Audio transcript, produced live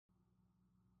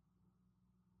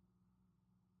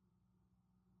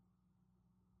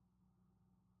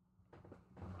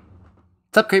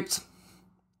What's up, creeps?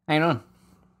 How you doing?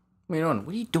 What are you doing?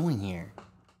 What are you doing here?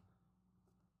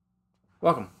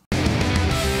 Welcome.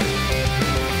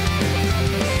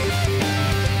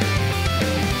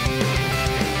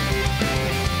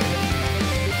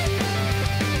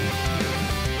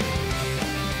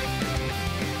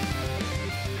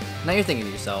 Now you're thinking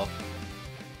to yourself,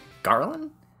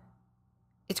 Garland?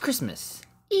 It's Christmas.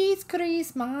 It's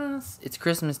Christmas. It's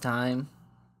Christmas time.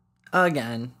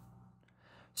 Again.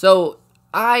 So,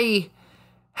 I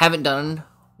haven't done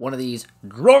one of these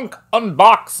drunk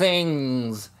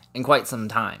unboxings in quite some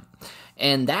time.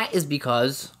 And that is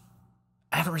because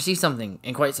I haven't received something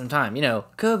in quite some time. You know,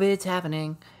 COVID's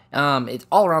happening. It's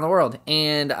all around the world.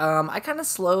 And I kind of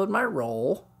slowed my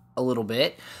roll a little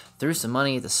bit. Threw some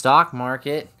money at the stock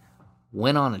market.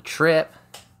 Went on a trip.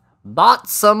 Bought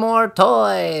some more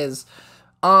toys.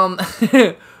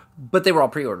 But they were all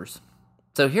pre-orders.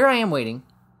 So here I am waiting.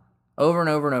 Over and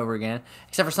over and over again.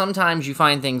 Except for sometimes you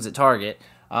find things at Target.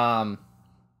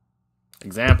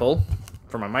 Example,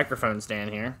 for my microphone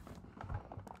stand here,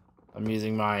 I'm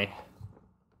using my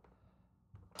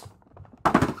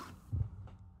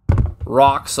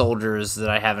rock soldiers that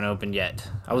I haven't opened yet.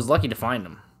 I was lucky to find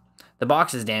them. The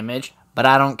box is damaged, but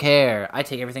I don't care. I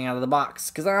take everything out of the box,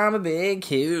 because I'm a big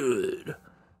kid.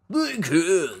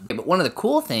 But one of the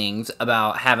cool things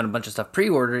about having a bunch of stuff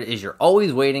pre-ordered is you're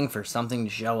always waiting for something to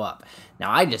show up. Now,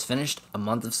 I just finished a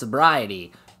month of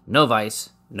sobriety. No vice,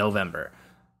 November.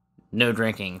 No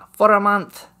drinking for a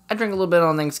month. I drink a little bit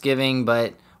on Thanksgiving,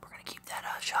 but we're going to keep that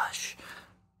hush-hush.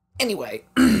 Anyway,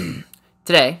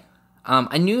 today,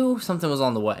 I knew something was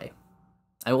on the way.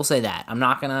 I will say that. I'm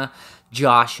not going to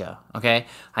josh you, okay?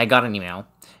 I got an email,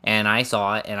 and I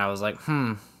saw it, and I was like,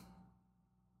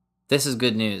 this is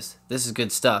good news. This is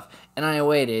good stuff. And I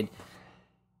waited.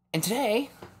 And today,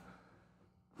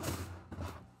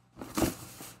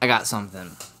 I got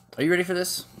something. Are you ready for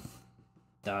this?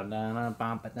 Y'all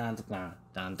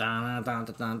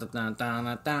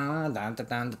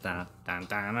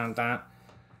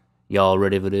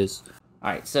ready for this?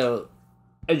 Alright, so,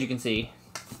 as you can see,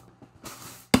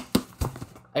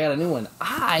 I got a new one.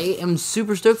 I am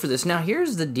super stoked for this. Now,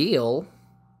 here's the deal,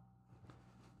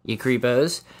 you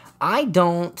creepos. I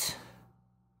don't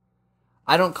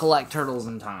collect turtles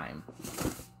in time.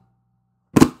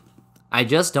 I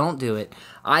just don't do it.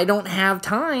 I don't have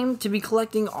time to be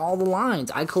collecting all the lines.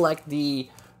 I collect the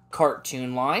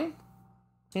cartoon line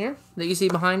here that you see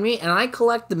behind me, and I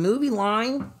collect the movie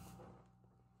line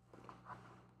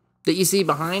that you see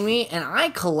behind me, and I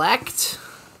collect...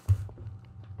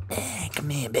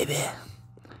 come here, baby.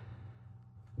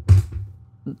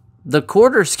 The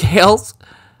quarter scales...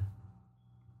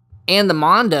 and the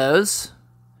Mondos,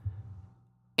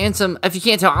 and some, if you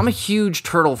can't tell, I'm a huge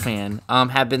turtle fan,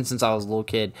 have been since I was a little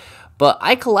kid, but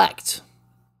I collect,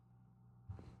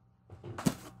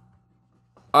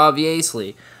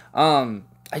 obviously. I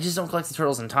just don't collect the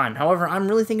turtles in time. However, I'm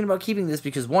really thinking about keeping this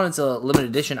because, one, it's a limited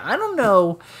edition. I don't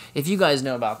know if you guys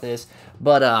know about this,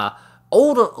 but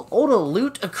old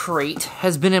LOOTCRATE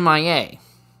has been MIA,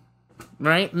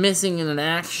 right? Missing in an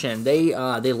action. They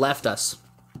left us.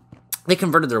 They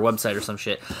converted their website or some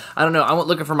shit. I don't know. I went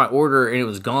looking for my order, and it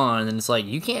was gone. And it's like,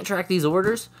 you can't track these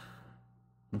orders?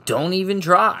 Don't even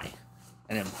try.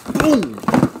 And then, boom,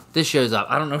 this shows up.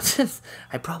 I don't know.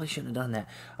 I probably shouldn't have done that.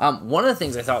 One of the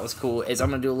things I thought was cool is I'm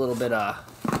going to do a little bit of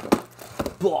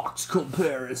box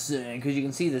comparison. Because you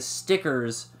can see the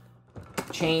stickers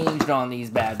changed on these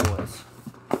bad boys.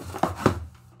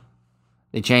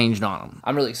 They changed on them.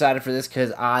 I'm really excited for this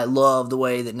because I love the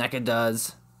way that NECA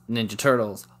does Ninja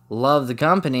Turtles. Love the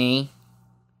company.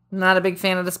 Not a big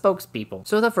fan of the spokespeople.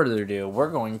 So without further ado, we're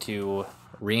going to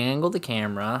re-angle the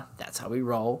camera. That's how we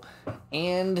roll.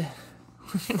 And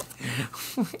we're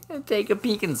going to take a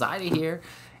peek inside of here.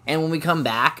 And when we come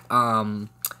back,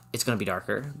 it's going to be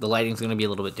darker. The lighting's going to be a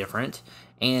little bit different.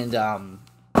 And,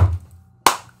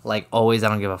 like always, I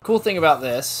don't give a... Cool thing about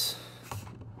this,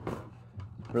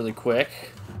 really quick,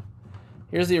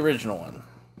 here's the original one.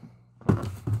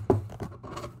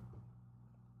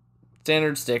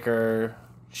 Standard sticker,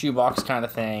 shoebox kind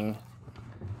of thing.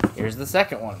 Here's the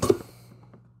second one.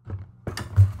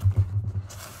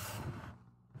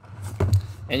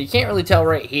 And you can't really tell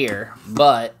right here,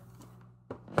 but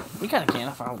you kind of can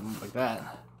if I hold them like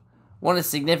that. One is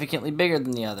significantly bigger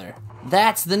than the other.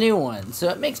 That's the new one, so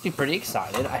it makes me pretty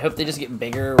excited. I hope they just get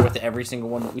bigger with every single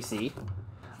one that we see.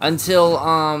 Until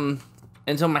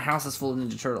my house is full of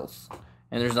Ninja Turtles.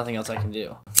 And there's nothing else I can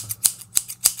do.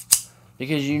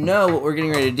 Because you know what we're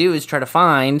getting ready to do is try to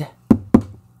find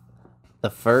the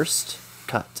first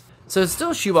cut. So it's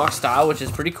still shoebox style, which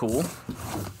is pretty cool.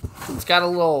 It's got a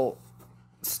little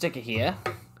stick it here.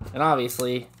 And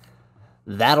obviously,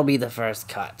 that'll be the first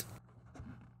cut.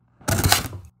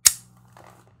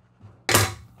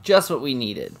 Just what we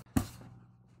needed.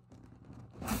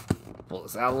 Pull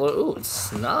this out a little. Ooh, it's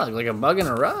snug, like a bug in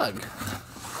a rug.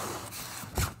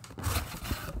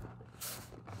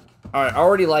 Alright, I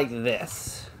already like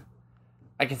this.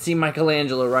 I can see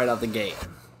Michelangelo right out the gate.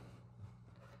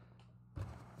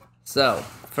 So,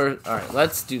 first, alright,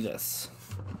 let's do this.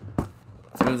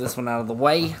 Let's move this one out of the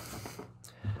way.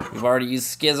 We've already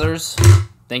used skizzers.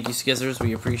 Thank you, skizzers.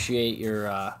 We appreciate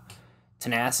your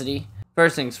tenacity.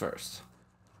 First things first.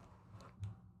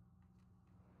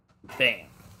 Bam.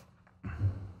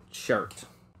 Shirt.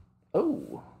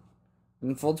 Oh.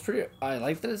 And folds pretty. I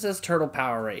like that it says turtle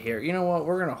power right here. You know what?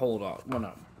 We're gonna hold on. One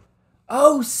up.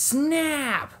 Oh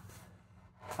snap!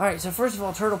 All right. So first of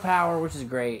all, turtle power, which is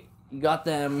great. You got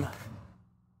them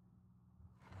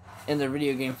in the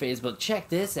video game phase, but check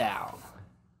this out.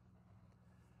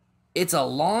 It's a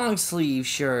long sleeve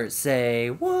shirt. Say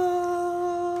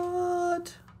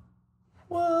what?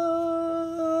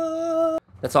 What?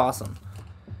 That's awesome.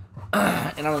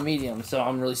 And I'm a medium, so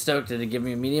I'm really stoked. Did it give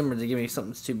me a medium or did it give me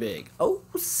something that's too big? Oh,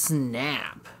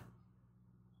 snap.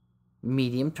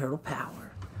 Medium turtle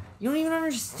power. You don't even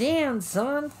understand,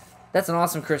 son. That's an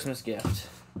awesome Christmas gift.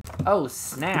 Oh,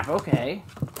 snap. Okay.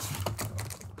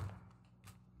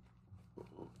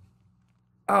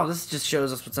 Oh, this just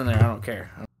shows us what's in there. I don't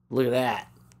care. Look at that.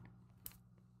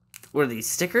 What are these,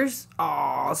 stickers?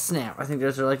 Oh, snap. I think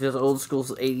those are like those old school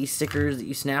 80s stickers that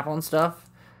you snap on stuff.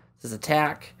 This is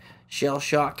attack. Shell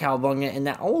Shock, Cowabunga, in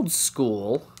that old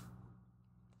school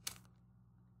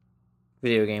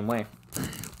video game way.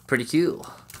 Pretty cool.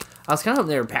 I was kind of hoping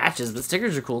they were patches, but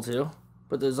stickers are cool too.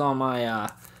 Put those on my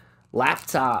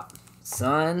laptop,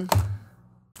 son.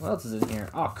 What else is in here?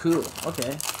 Oh, cool. Okay,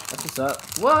 that's what's up.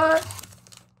 What?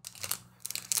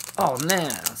 Oh,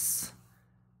 nice.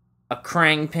 A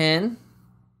Krang pin.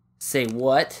 Say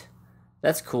what?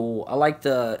 That's cool. I like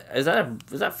the. Is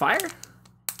that fire?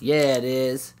 Yeah, it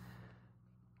is.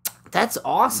 That's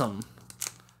awesome.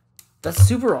 That's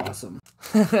super awesome.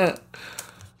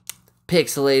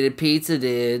 Pixelated pizza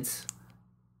dudes.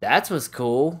 That's what's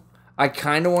cool. I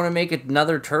kind of want to make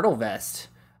another turtle vest.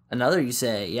 Another, you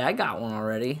say? Yeah, I got one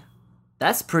already.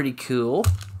 That's pretty cool.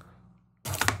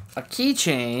 A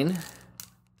keychain. It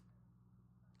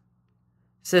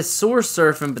says source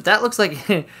surfing, but that looks like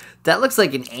that looks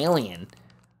like an alien.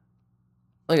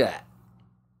 Look at that.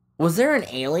 Was there an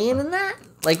alien in that?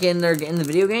 Like in the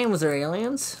video game, was there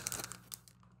aliens?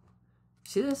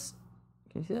 See this?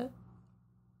 Can you see that?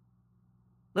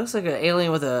 Looks like an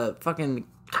alien with a fucking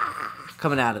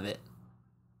coming out of it.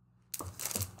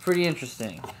 Pretty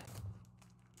interesting.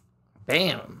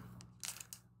 Bam.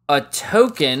 A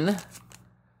token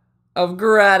of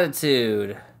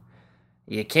gratitude.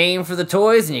 You came for the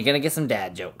toys and you're gonna get some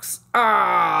dad jokes.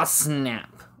 Ah,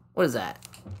 snap. What is that?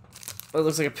 Oh, it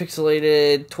looks like a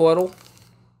pixelated twaddle.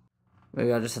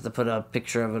 Maybe I'll just have to put a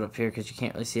picture of it up here because you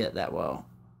can't really see it that well.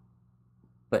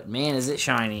 But man, is it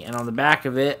shiny. And on the back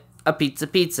of it, a pizza.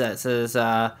 It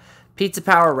says, Pizza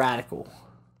Power Radical.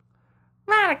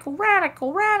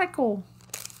 Radical.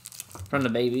 From the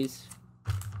babies.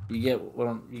 You get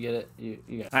what you get it? You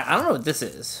get it. I don't know what this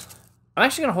is. I'm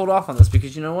actually going to hold off on this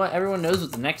because you know what? Everyone knows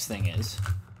what the next thing is.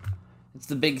 It's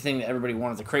the big thing that everybody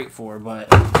wanted the crate for, but...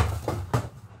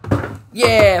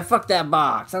 Yeah, fuck that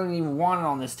box. I don't even want it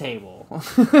on this table.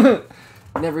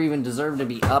 Never even deserved to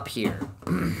be up here.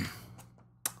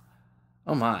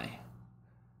 Oh my.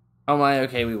 Oh my,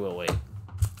 okay, we will wait.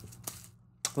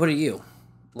 What are you,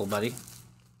 little buddy?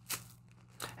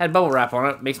 Had bubble wrap on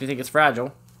it. Makes me think it's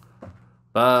fragile.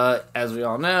 But, as we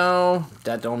all know,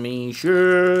 that don't mean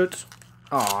shit.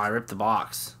 Oh, I ripped the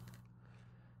box.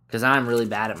 Because I'm really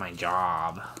bad at my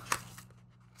job.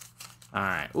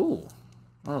 Alright, ooh.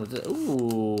 Oh,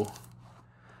 ooh.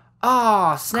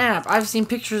 Oh, snap. I've seen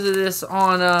pictures of this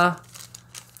on,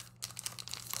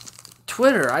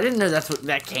 Twitter. I didn't know that's what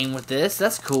that came with this.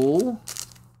 That's cool.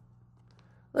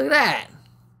 Look at that.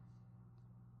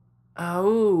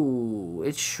 Oh,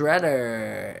 it's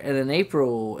Shredder. And then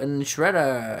April. And then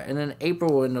Shredder. And then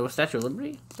April and the Statue of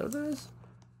Liberty. Is that what that is?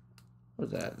 What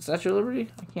is that? Statue of Liberty?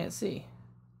 I can't see.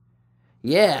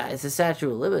 Yeah, it's the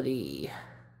Statue of Liberty.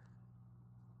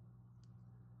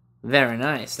 Very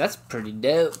nice. That's pretty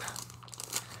dope.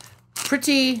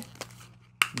 Pretty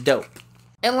dope.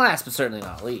 And last but certainly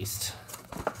not least.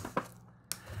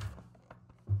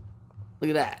 Look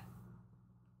at that.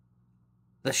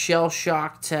 The Shell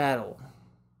Shock Tattle.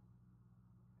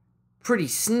 Pretty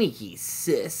sneaky,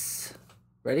 sis.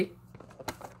 Ready?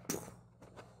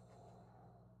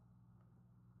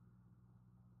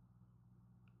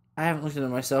 I haven't looked at it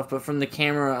myself, but from the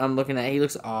camera I'm looking at, he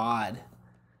looks odd.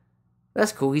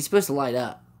 That's cool. He's supposed to light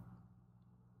up.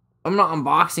 I'm not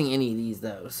unboxing any of these,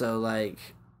 though, so, like,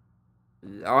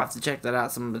 I'll have to check that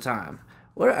out some of the time.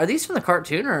 What are these from the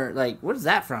cartoon, or, like, what is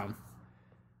that from?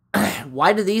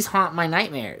 Why do these haunt my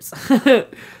nightmares?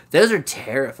 Those are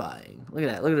terrifying. Look at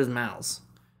that. Look at his mouths.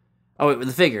 Oh, wait, with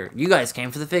the figure. You guys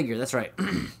came for the figure. That's right.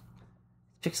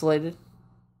 Pixelated.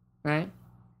 Right?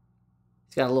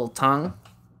 He's got a little tongue.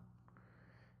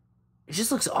 It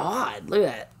just looks odd. Look at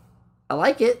that. I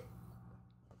like it.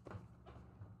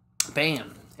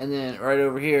 Bam. And then right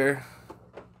over here,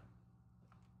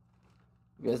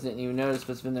 you guys didn't even notice,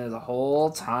 but it's been there the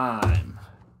whole time.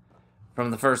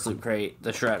 From the first Loot Crate,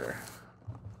 the Shredder.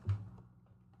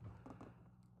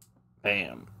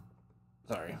 Bam.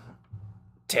 Sorry.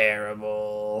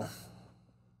 Terrible.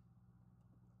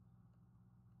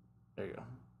 There you go.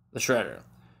 The Shredder.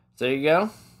 So there you go.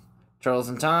 Turtles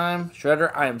in Time,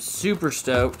 Shredder. I am super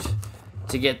stoked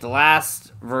to get the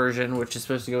last version, which is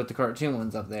supposed to go with the cartoon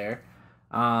ones up there.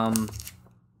 I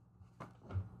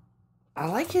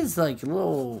like his, like,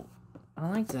 little... I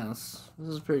like this.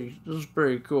 This is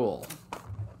pretty cool.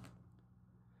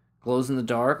 Glows in the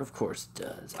dark? Of course it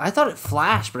does. I thought it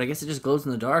flashed, but I guess it just glows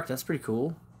in the dark. That's pretty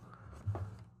cool.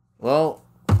 Well,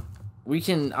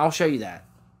 I'll show you that.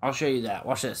 I'll show you that.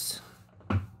 Watch this.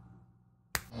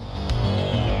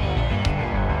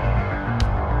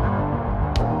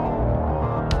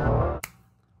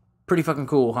 Pretty fucking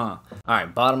cool, huh?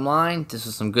 Alright, bottom line, this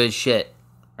is some good shit,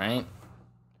 right?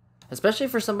 Especially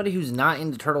for somebody who's not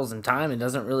into Turtles in Time and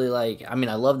doesn't really like... I mean,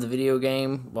 I love the video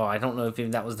game. Well, I don't know if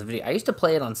even that was the video... I used to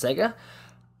play it on Sega.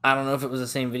 I don't know if it was the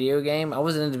same video game. I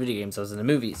wasn't into video games. I was into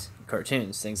movies,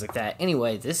 cartoons, things like that.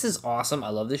 Anyway, this is awesome. I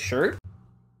love this shirt.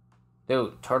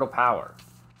 Dude, Turtle Power.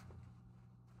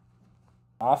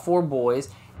 All four boys.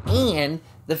 And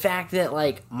the fact that,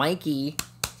 like, Mikey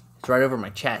is right over my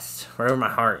chest. Right over my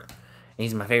heart. And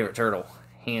he's my favorite turtle.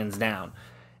 Hands down.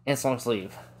 And it's long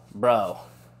sleeve. Bro.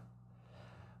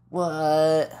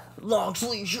 What? Long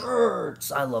sleeve shirts.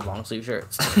 I love long sleeve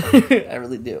shirts. I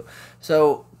really do.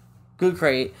 So, good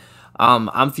crate.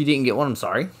 If you didn't get one, I'm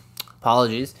sorry.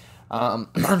 Apologies. I'm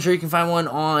sure you can find one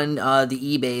on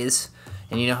the eBays.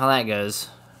 And you know how that goes.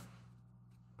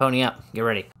 Pony up. Get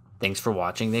ready. Thanks for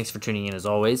watching. Thanks for tuning in as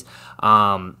always.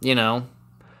 You know,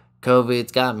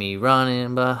 COVID's got me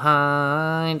running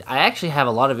behind. I actually have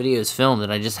a lot of videos filmed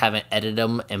and I just haven't edited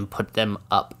them and put them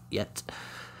up yet.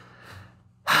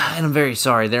 And I'm very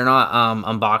sorry. They're not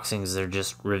unboxings. They're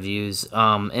just reviews.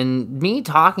 And me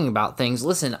talking about things.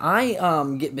 Listen,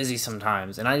 I get busy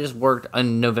sometimes. And I just worked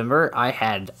in November. I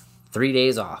had 3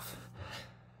 days off.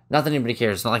 Not that anybody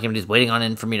cares. It's not like anybody's waiting on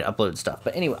in for me to upload stuff.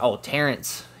 But anyway. Oh,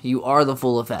 Terrence. You are the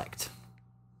full effect.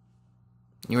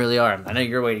 You really are. I know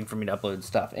you're waiting for me to upload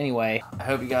stuff. Anyway. I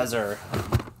hope you guys are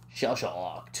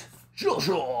shell-shocked.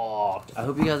 Shell-shocked. I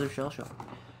hope you guys are shell-shocked.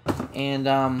 And,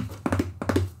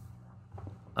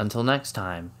 until next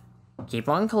time, keep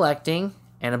on collecting,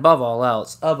 and above all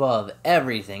else, above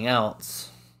everything else,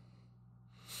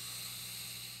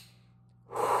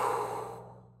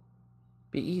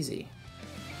 be easy.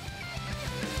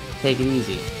 Take it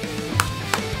easy.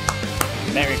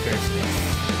 Merry Christmas.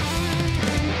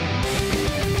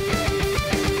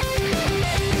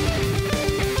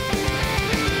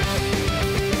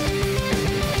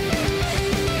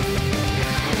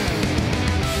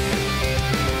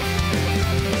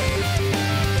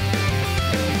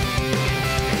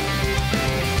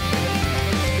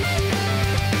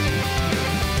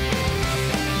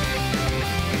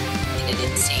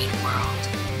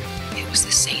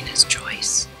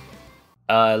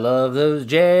 I love those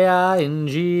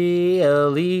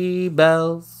Jingle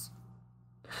bells.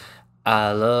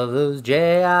 I love those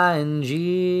Jingle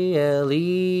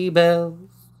bells.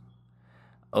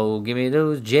 Oh, give me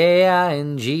those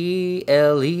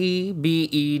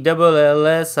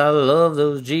Jinglebells. I love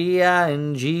those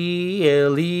Jingle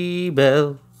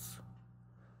bells.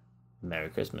 Merry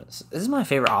Christmas. This is my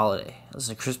favorite holiday. I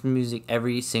listen to Christmas music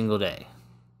every single day.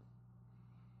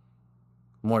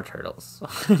 More turtles.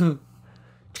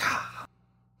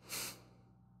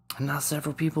 And now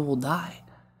several people will die.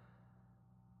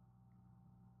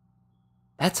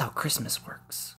 That's how Christmas works.